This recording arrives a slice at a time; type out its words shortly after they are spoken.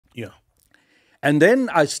Yeah. And then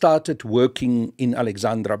I started working in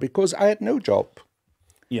Alexandra because I had no job.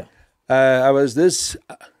 Yeah. I was this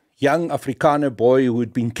young Afrikaner boy who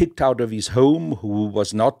had been kicked out of his home, who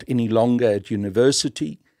was not any longer at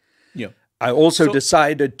university. Yeah. I also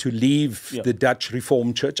decided to leave Yeah. the Dutch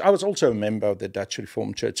Reformed Church. I was also a member of the Dutch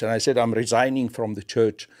Reformed Church, and I said I'm resigning from the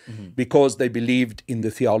church because they believed in the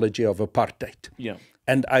theology of apartheid. Yeah.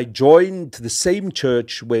 And I joined the same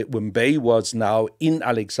church where Wimbey was now in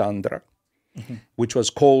Alexandra, which was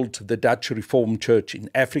called the Dutch Reformed Church in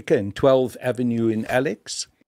Africa in 12th Avenue in Alex.